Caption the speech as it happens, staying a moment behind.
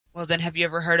Well, then have you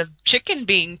ever heard of chicken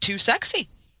being too sexy?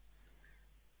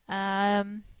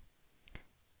 Um,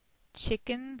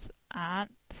 chickens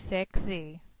aren't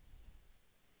sexy.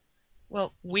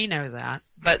 Well, we know that.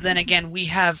 But then again, we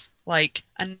have, like,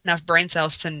 enough brain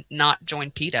cells to not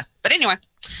join PETA. But anyway,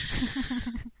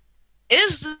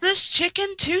 is this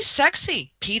chicken too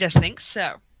sexy? PETA thinks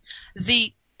so.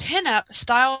 The pin-up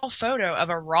style photo of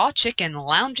a raw chicken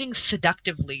lounging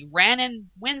seductively ran in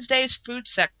Wednesday's food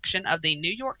section of the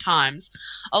New York Times,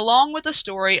 along with a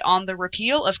story on the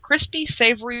repeal of crispy,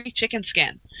 savory chicken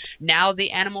skin. Now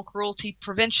the animal cruelty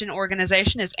prevention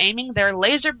organization is aiming their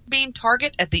laser beam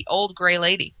target at the old gray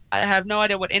lady. I have no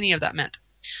idea what any of that meant.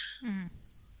 Mm.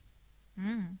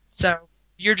 Mm. So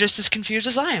you're just as confused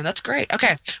as I am. That's great.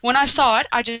 Okay. When I saw it,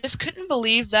 I just couldn't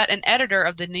believe that an editor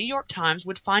of the New York Times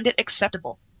would find it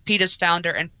acceptable. PETA's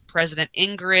founder and president,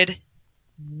 Ingrid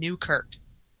Newkirk,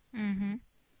 Mm-hmm.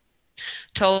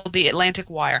 told the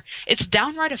Atlantic Wire. It's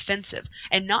downright offensive,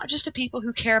 and not just to people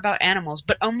who care about animals,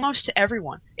 but almost to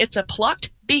everyone. It's a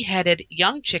plucked, beheaded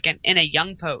young chicken in a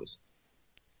young pose.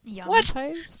 Young What?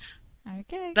 pose?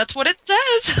 Okay. That's what it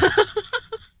says.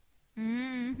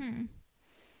 Mm-hmm.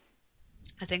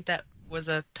 I think that was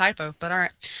a typo, but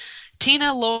alright.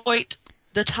 Tina Lloyd,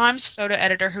 the Times photo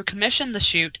editor who commissioned the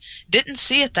shoot, didn't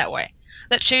see it that way.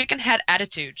 That chicken had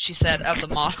attitude, she said of the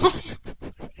model.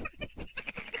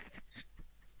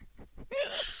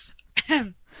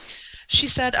 She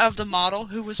said of the model,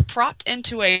 who was propped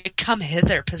into a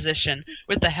come-hither position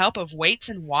with the help of weights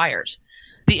and wires.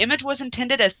 The image was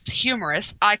intended as a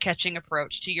humorous, eye-catching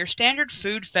approach to your standard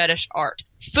food fetish art.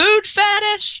 Food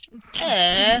fetish?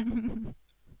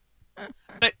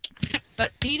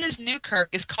 But PETA's Newkirk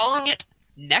is calling it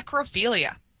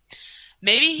necrophilia.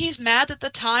 Maybe he's mad that the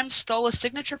Times stole a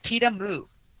signature PETA move.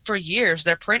 For years,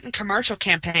 their print and commercial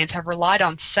campaigns have relied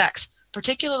on sex,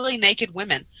 particularly naked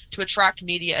women, to attract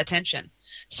media attention.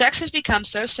 Sex has become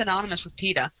so synonymous with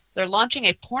PETA, they're launching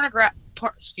a pornography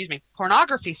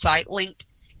site linked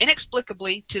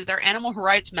inexplicably to their animal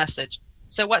rights message.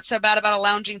 So what's so bad about a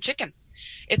lounging chicken?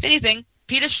 If anything,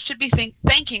 PETA should be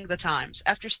thanking the Times.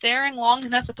 After staring long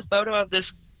enough at the photo of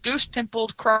this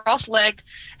goose-pimpled, cross-legged,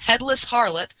 headless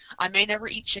harlot, I may never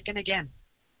eat chicken again.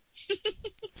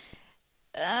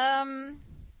 Um,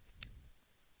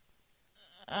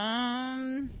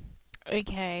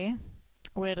 okay.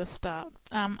 Where to start?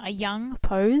 A young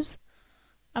pose?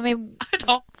 I mean, I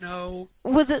don't know.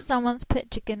 was it someone's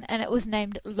pet chicken and it was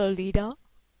named Lolita?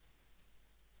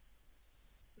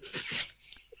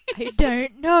 I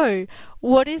don't know.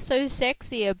 What is so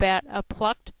sexy about a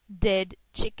plucked dead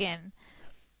chicken?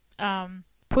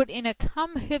 Put in a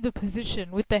come hither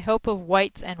position with the help of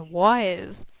weights and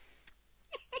wires.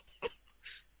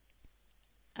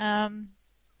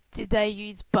 Did they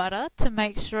use butter to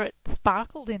make sure it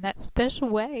sparkled in that special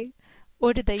way?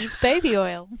 Or did they use baby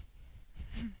oil?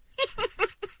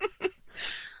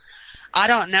 I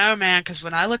don't know, man, because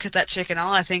when I look at that chicken,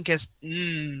 all I think is,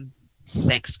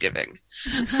 Thanksgiving.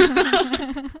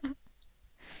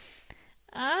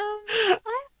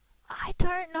 I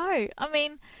don't know. I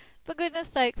mean, for goodness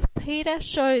sakes, PETA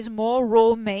shows more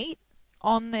raw meat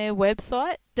on their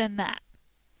website than that.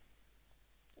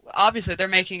 Obviously, they're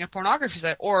making a pornography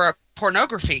site, or a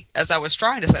pornography, as I was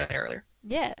trying to say earlier.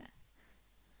 Yeah.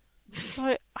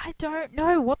 So, I don't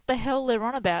know what the hell they're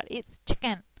on about. It's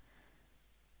chicken.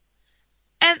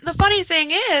 And the funny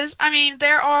thing is, I mean,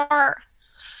 there are...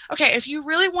 Okay, if you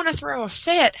really want to throw a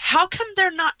fit, how come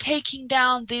they're not taking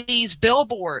down these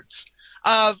billboards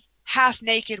of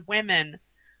half-naked women,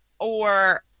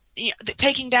 or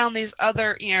taking down these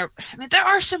other, I mean, there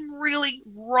are some really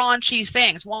raunchy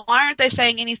things. Why aren't they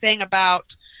saying anything about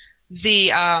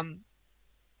the,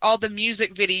 all the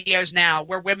music videos now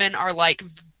where women are, like,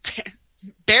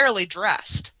 barely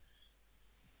dressed?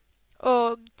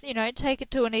 Or, take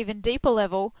it to an even deeper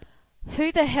level.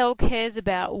 Who the hell cares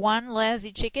about one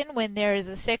lousy chicken when there is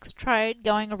a sex trade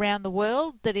going around the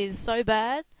world that is so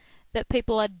bad that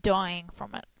people are dying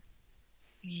from it?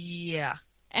 Yeah.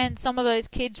 And some of those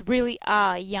kids really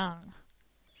are young.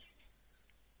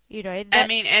 I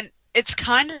mean, and it's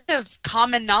kind of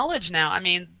common knowledge now. I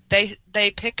mean,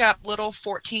 they pick up little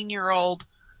 14-year-old,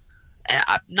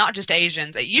 not just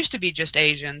Asians. It used to be just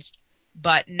Asians,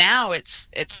 but now it's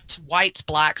whites,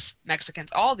 blacks, Mexicans,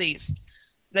 all these.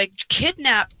 They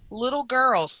kidnap little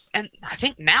girls, and I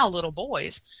think now little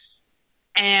boys,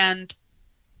 and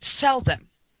sell them.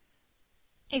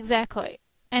 Exactly.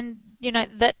 And,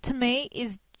 that to me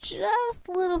is just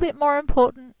a little bit more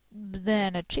important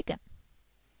than a chicken.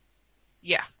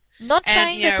 Yeah. Not And,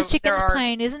 saying that the chicken's there are...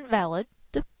 pain isn't valid.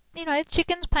 The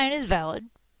chicken's pain is valid.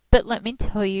 But let me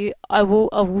tell you, I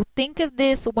will think of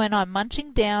this when I'm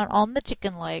munching down on the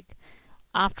chicken leg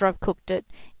after I've cooked it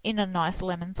in a nice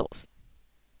lemon sauce.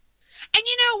 And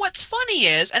you know what's funny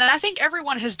is, and I think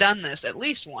everyone has done this at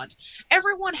least once,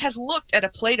 everyone has looked at a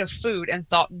plate of food and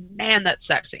thought, man, that's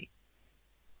sexy.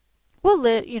 Well,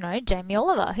 Jamie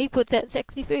Oliver, he puts out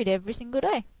sexy food every single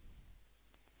day.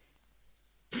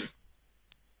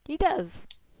 He does.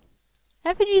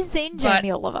 Haven't you seen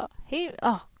Jamie Oliver?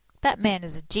 That man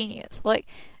is a genius. Like,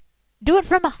 do it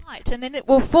from a height and then it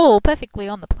will fall perfectly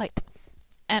on the plate.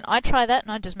 And I try that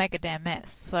and I just make a damn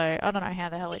mess. So I don't know how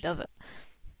the hell he does it.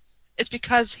 It's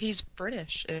because he's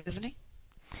British, isn't he?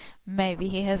 Maybe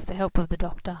he has the help of the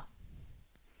doctor.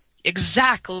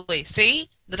 Exactly. See?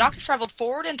 The doctor traveled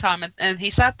forward in time, and he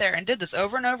sat there and did this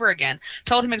over and over again,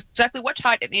 told him exactly which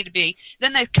height it needed to be,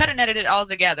 then they cut and edited it all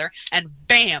together, and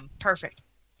bam, perfect.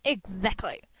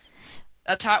 Exactly.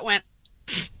 That's how it went.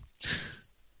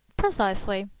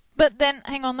 Precisely. But then,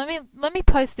 hang on, let me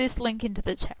post this link into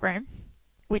the chat room,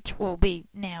 which will be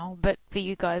now, but for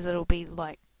you guys it'll be,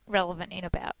 like, relevant in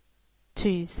about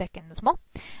 2 seconds more.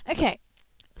 Okay,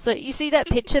 so you see that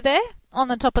picture there on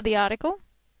the top of the article?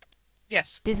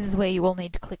 Yes. This is where you will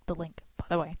need to click the link, by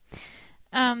the way.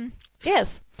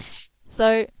 Yes.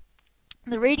 So,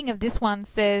 the reading of this one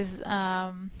says,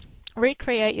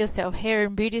 Recreate Yourself Hair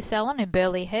and Beauty Salon in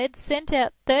Burleigh Head sent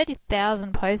out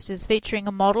 30,000 posters featuring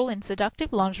a model in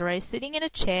seductive lingerie sitting in a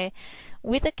chair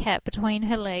with a cat between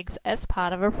her legs as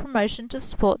part of a promotion to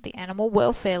support the Animal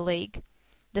Welfare League.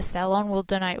 The salon will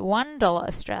donate $1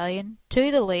 Australian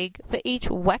to the league for each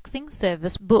waxing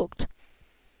service booked.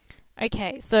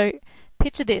 Okay, so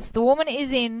picture this. The woman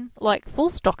is in, like, full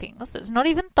stockings. So it's not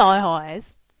even thigh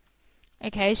highs.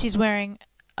 Okay, she's wearing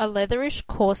a leatherish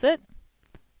corset.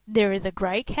 There is a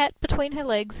grey cat between her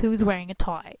legs who is wearing a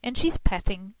tie. And she's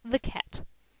patting the cat.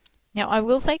 Now, I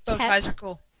will say cat... Bow ties are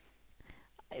cool.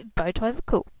 Bow ties are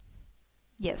cool.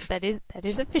 Yes, that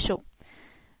is official.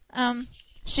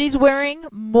 She's wearing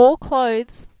more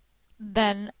clothes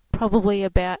than probably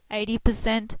about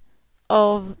 80%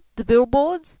 of the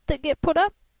billboards that get put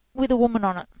up with a woman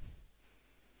on it.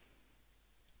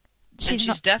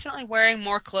 She's definitely wearing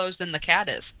more clothes than the cat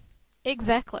is.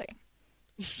 Exactly.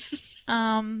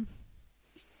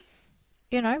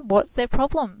 What's their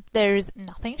problem? There is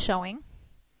nothing showing.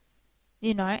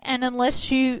 And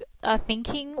unless you are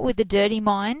thinking with a dirty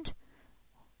mind,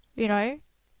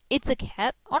 it's a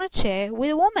cat on a chair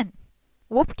with a woman.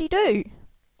 Whoop-de-doo.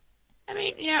 I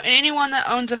mean, anyone that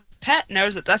owns a pet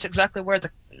knows that that's exactly where the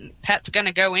pet's going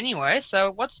to go anyway,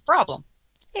 so what's the problem?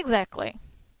 Exactly.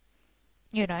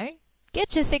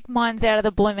 Get your sick minds out of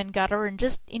the bloomin' gutter and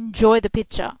just enjoy the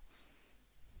picture.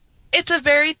 It's a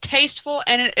very tasteful,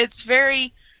 and it's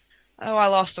very... Oh, I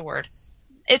lost the word.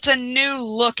 It's a new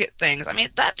look at things. I mean,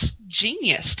 that's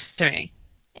genius to me.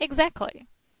 Exactly.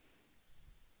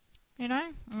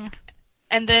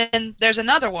 And then there's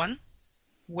another one,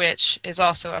 which is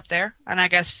also up there, and I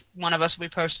guess one of us will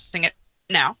be posting it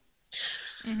now.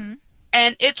 Mm-hmm.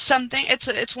 And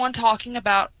it's one talking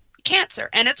about cancer,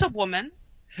 and it's a woman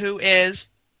who is,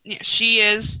 she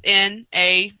is in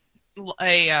a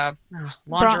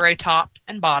lingerie top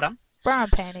and bottom. Bra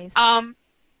and panties.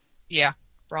 Yeah,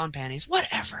 bra and panties.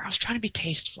 Whatever. I was trying to be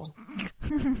tasteful.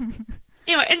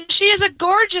 Anyway, and she is a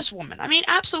gorgeous woman. I mean,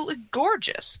 absolutely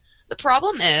gorgeous. The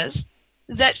problem is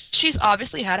that she's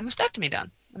obviously had a mastectomy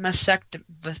done.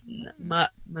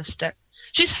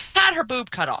 She's had her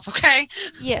boob cut off, okay?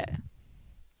 Yeah.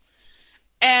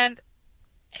 And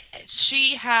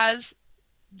she has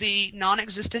the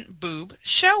non-existent boob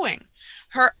showing.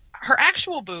 Her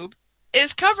actual boob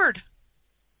is covered.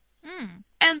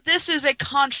 And this is a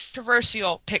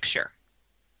controversial picture.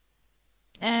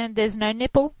 And there's no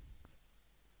nipple.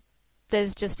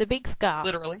 There's just a big scar.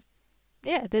 Literally.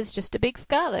 Yeah, there's just a big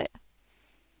scar there.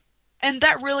 And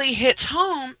that really hits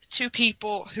home to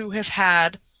people who have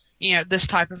had, this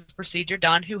type of procedure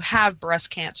done, who have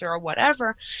breast cancer or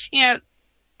whatever.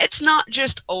 It's not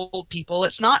just old people.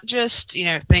 It's not just,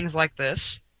 things like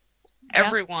this. Yep.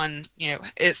 Everyone,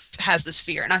 has this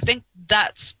fear. And I think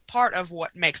that's part of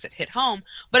what makes it hit home.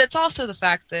 But it's also the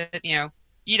fact that,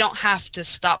 you don't have to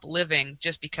stop living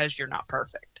just because you're not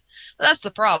perfect. That's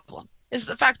the problem, is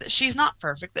the fact that she's not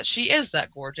perfect, that she is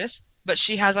that gorgeous, but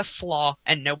she has a flaw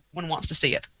and no one wants to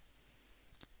see it.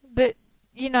 But,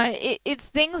 it's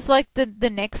things like the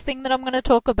next thing that I'm going to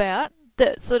talk about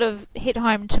that sort of hit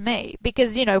home to me.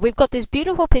 Because, we've got this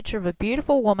beautiful picture of a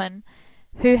beautiful woman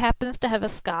who happens to have a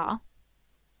scar,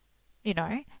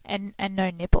 and no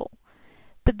nipple.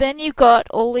 But then you've got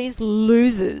all these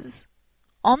losers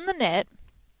on the net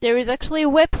There is actually a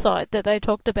website that they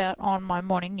talked about on my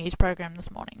morning news program this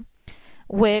morning,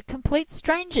 where complete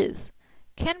strangers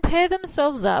can pair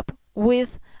themselves up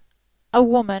with a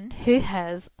woman who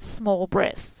has small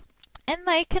breasts, and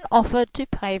they can offer to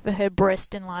pay for her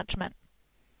breast enlargement.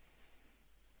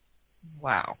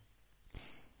 Wow.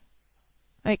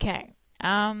 Okay,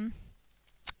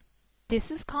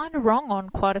 this is kind of wrong on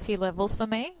quite a few levels for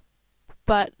me,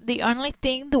 but the only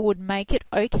thing that would make it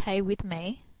okay with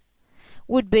me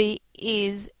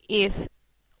is if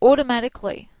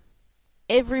automatically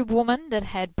every woman that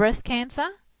had breast cancer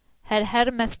had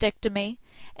a mastectomy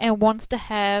and wants to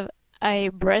have a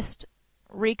breast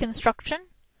reconstruction,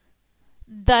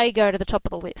 they go to the top of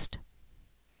the list.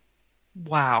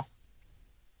 Wow.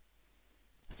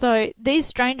 So these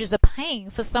strangers are paying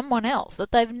for someone else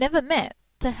that they've never met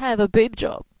to have a boob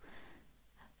job.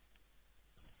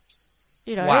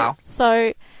 You know? Wow.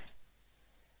 So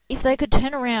if they could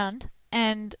turn around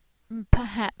and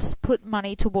perhaps put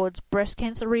money towards breast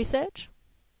cancer research,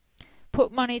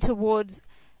 put money towards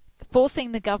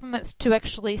forcing the governments to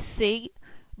actually see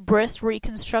breast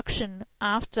reconstruction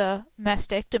after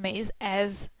mastectomies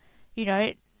as, you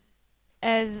know,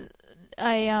 as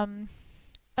a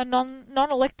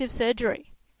non-elective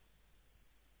surgery.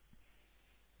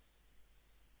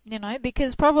 You know,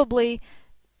 because probably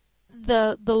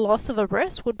the loss of a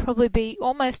breast would probably be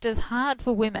almost as hard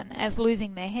for women as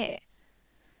losing their hair.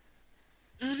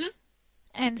 Mhm.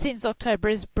 And since October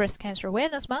is Breast Cancer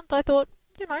Awareness Month, I thought,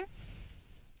 you know,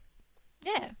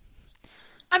 yeah.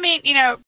 I mean, you know,